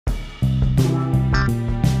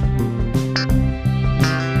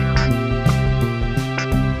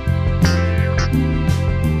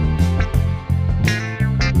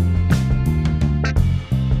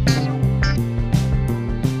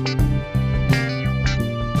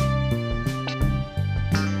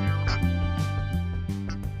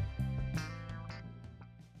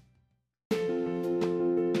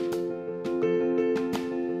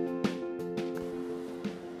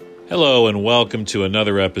and welcome to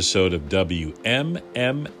another episode of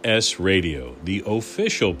WMMS Radio, the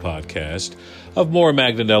official podcast of Moore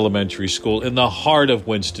Magnet Elementary School in the heart of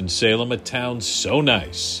Winston-Salem, a town so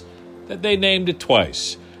nice that they named it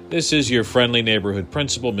twice. This is your friendly neighborhood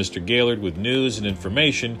principal, Mr. Gaylord, with news and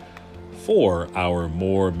information for our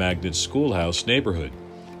Moore Magnet Schoolhouse neighborhood.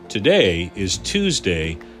 Today is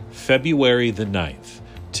Tuesday, February the 9th.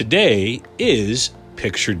 Today is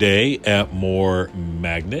Picture Day at Moore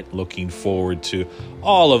Magnet. Looking forward to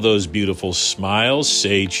all of those beautiful smiles.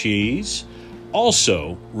 Say cheese.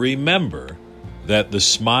 Also, remember that the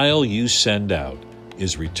smile you send out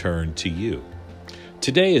is returned to you.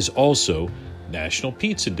 Today is also National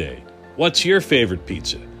Pizza Day. What's your favorite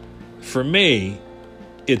pizza? For me,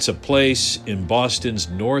 it's a place in Boston's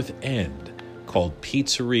North End called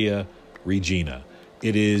Pizzeria Regina.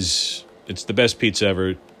 It's the best pizza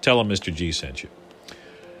ever. Tell them Mr. G sent you.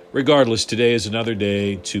 Regardless, today is another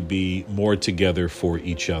day to be more together for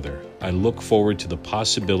each other. I look forward to the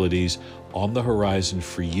possibilities on the horizon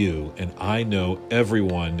for you, and I know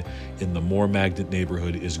everyone in the Moore Magnet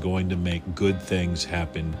neighborhood is going to make good things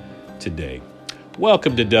happen today.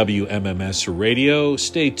 Welcome to WMMS Radio.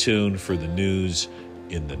 Stay tuned for the news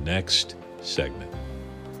in the next segment.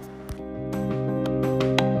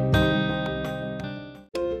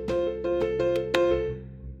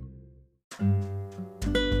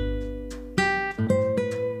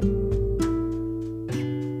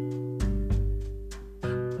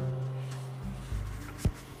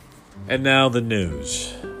 And now the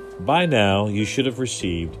news. By now, you should have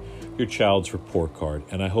received your child's report card,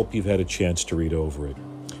 and I hope you've had a chance to read over it.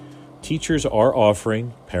 Teachers are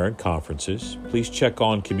offering parent conferences. Please check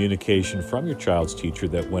on communication from your child's teacher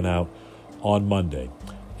that went out on Monday.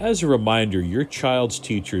 As a reminder, your child's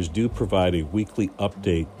teachers do provide a weekly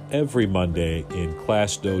update every Monday in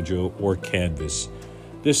Class Dojo or Canvas.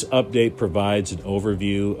 This update provides an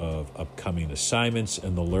overview of upcoming assignments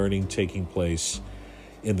and the learning taking place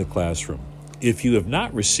in the classroom. If you have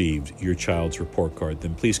not received your child's report card,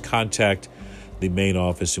 then please contact the main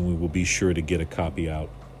office and we will be sure to get a copy out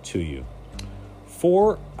to you.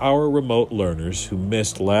 For our remote learners who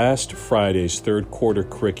missed last Friday's third quarter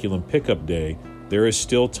curriculum pickup day, there is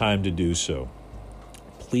still time to do so.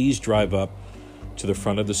 Please drive up to the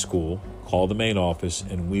front of the school, call the main office,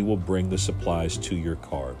 and we will bring the supplies to your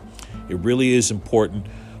car. It really is important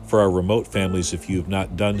for our remote families, if you have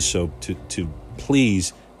not done so, to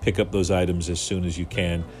please pick up those items as soon as you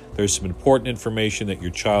can. There's some important information that your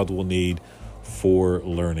child will need for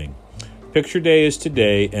learning. Picture Day is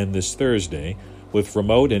today and this Thursday. With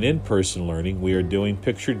remote and in-person learning, we are doing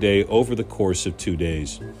Picture Day over the course of 2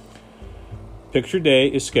 days. Picture Day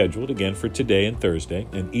is scheduled again for today and Thursday,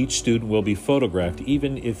 and each student will be photographed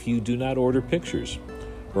even if you do not order pictures.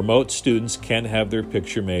 Remote students can have their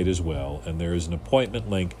picture made as well, and there is an appointment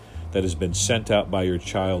link that has been sent out by your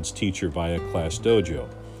child's teacher via Class Dojo.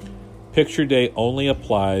 Picture Day only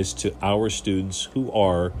applies to our students who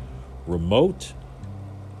are remote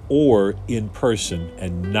or in person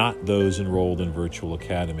and not those enrolled in Virtual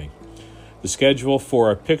Academy. The schedule for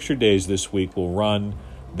our Picture Days this week will run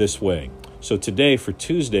this way. So today, for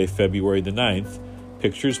Tuesday, February the 9th,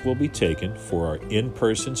 pictures will be taken for our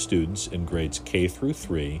in-person students in grades K through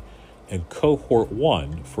 3 and Cohort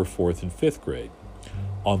 1 for 4th and 5th grade.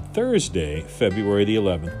 On Thursday, February the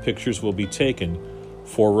 11th, pictures will be taken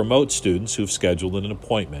for remote students who've scheduled an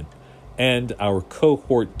appointment and our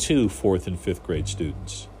Cohort 2 4th and 5th grade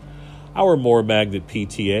students. Our Moore Magnet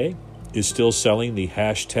PTA is still selling the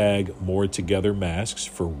hashtag More Together masks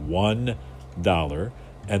for $1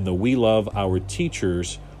 and the We Love Our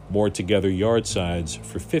Teachers More Together yard signs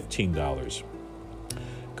for $15.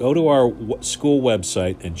 Go to our school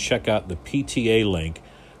website and check out the PTA link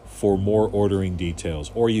for more ordering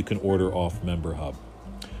details, or you can order off Member Hub.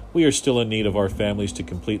 We are still in need of our families to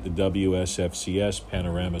complete the WSFCS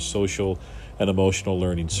Panorama Social and Emotional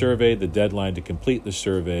Learning Survey. The deadline to complete the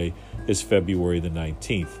survey is February the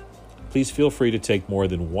 19th. Please feel free to take more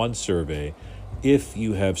than one survey if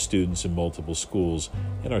you have students in multiple schools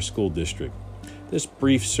in our school district. This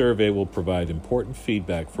brief survey will provide important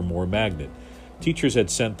feedback for Moore Magnet. Teachers had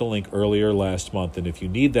sent the link earlier last month, and if you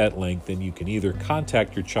need that link, then you can either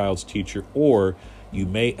contact your child's teacher or you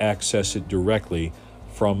may access it directly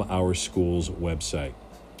from our school's website.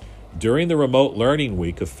 During the remote learning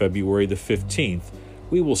week of February the 15th,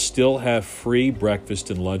 we will still have free breakfast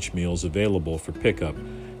and lunch meals available for pickup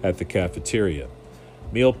at the cafeteria.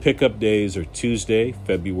 Meal pickup days are Tuesday,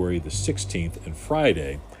 February the 16th, and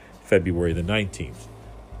Friday, February the 19th.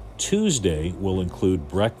 Tuesday will include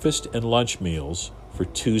breakfast and lunch meals for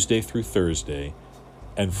Tuesday through Thursday,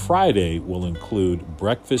 And Friday will include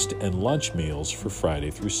breakfast and lunch meals for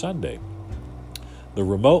Friday through Sunday. The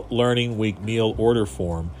Remote Learning Week meal order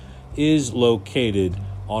form is located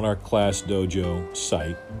on our Class Dojo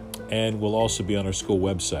site and will also be on our school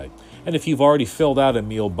website. And if you've already filled out a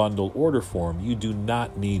meal bundle order form, you do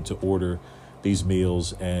not need to order these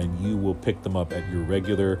meals, and you will pick them up at your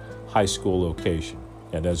regular high school location.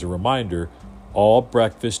 And as a reminder, all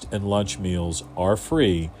breakfast and lunch meals are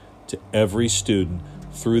free to every student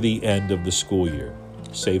through the end of the school year.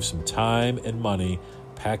 Save some time and money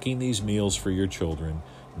packing these meals for your children.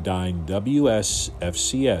 Dine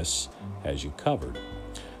WSFCS has you covered.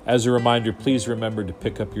 As a reminder, please remember to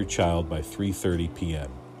pick up your child by 3:30 p.m.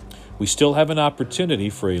 We still have an opportunity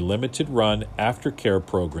for a limited run aftercare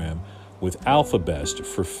program with AlphaBest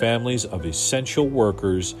for families of essential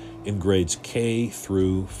workers in grades K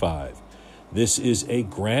through 5. This is a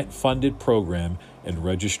grant-funded program and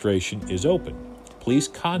registration is open. Please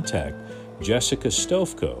contact Jessica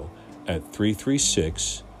Stofko at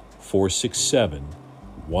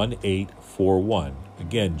 336-467-1841.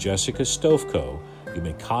 Again, Jessica Stofko. You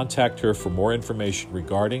may contact her for more information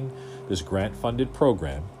regarding this grant-funded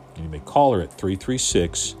program, and you may call her at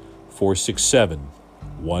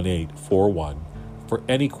 336-467-1841 for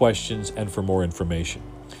any questions and for more information.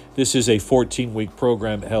 This is a 14-week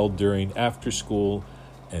program held during after school,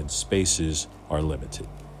 and spaces are limited.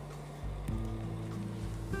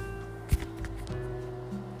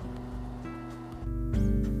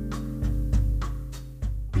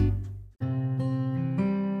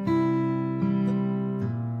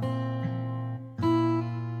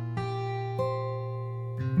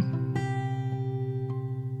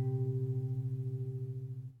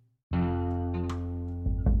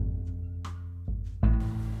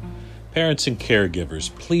 Parents and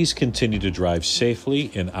caregivers, please continue to drive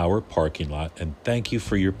safely in our parking lot, and thank you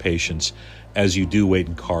for your patience as you do wait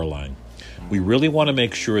in car line. We really want to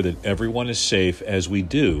make sure that everyone is safe as we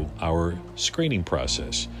do our screening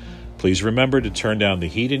process. Please remember to turn down the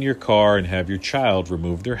heat in your car and have your child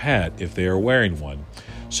remove their hat if they are wearing one,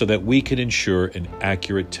 so that we can ensure an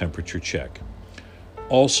accurate temperature check.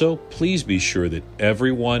 Also, please be sure that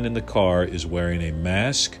everyone in the car is wearing a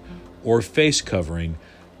mask or face covering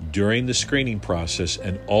during the screening process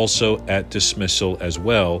and also at dismissal, as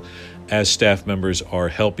well as staff members are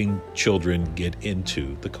helping children get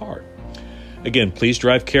into the car. Again, please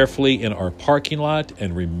drive carefully in our parking lot,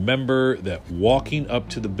 and remember that walking up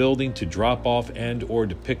to the building to drop off and or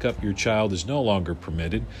to pick up your child is no longer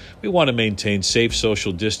permitted. We want to maintain safe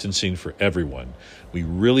social distancing for everyone. We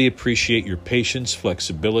really appreciate your patience,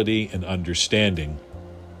 flexibility, and understanding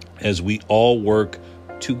as we all work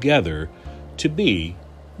together to be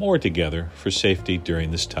more together for safety during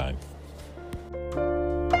this time.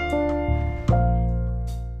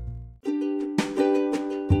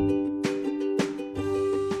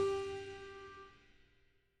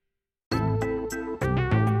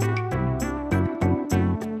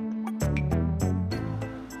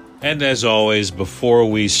 And as always, before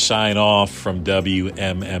we sign off from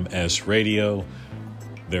WMMS Radio,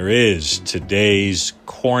 there is today's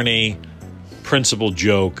corny principal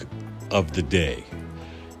joke of the day.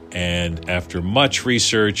 And after much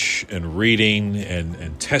research and reading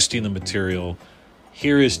and testing the material,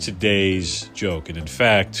 here is today's joke. And in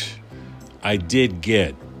fact, I did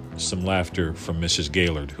get some laughter from Mrs.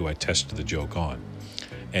 Gaylord, who I tested the joke on.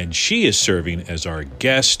 And she is serving as our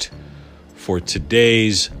guest for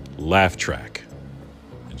today's laugh track.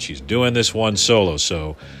 And she's doing this one solo.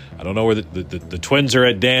 So I don't know where the twins are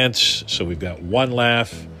at dance. So we've got one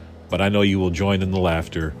laugh, but I know you will join in the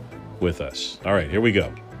laughter with us. All right, here we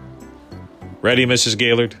go. Ready, Mrs.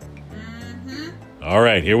 Gaylord? Mm-hmm. All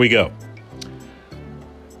right, here we go.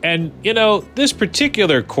 And, you know, this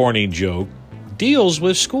particular corny joke deals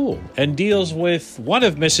with school and deals with one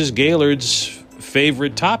of Mrs. Gaylord's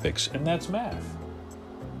favorite topics, and that's math.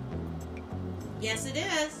 Yes, it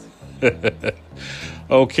is.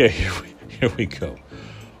 Okay, here we go.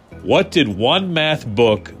 What did one math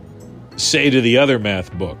book say to the other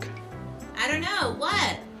math book? I don't know.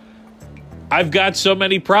 What? I've got so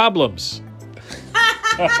many problems.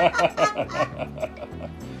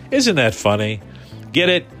 Isn't that funny? Get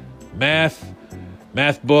it? Math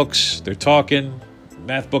books, they're talking.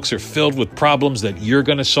 Math books are filled with problems that you're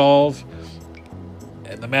going to solve.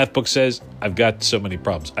 And the math book says, I've got so many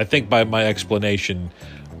problems. I think by my explanation,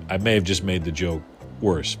 I may have just made the joke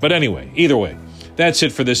worse. But anyway, either way, that's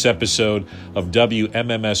it for this episode of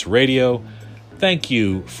WMMS Radio. Thank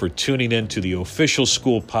you for tuning in to the official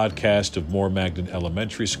school podcast of Moore Magnan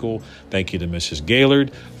Elementary School. Thank you to Mrs.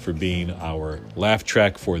 Gaylord for being our laugh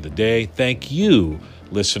track for the day. Thank you,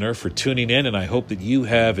 listener, for tuning in, and I hope that you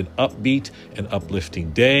have an upbeat and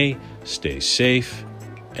uplifting day. Stay safe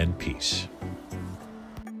and peace.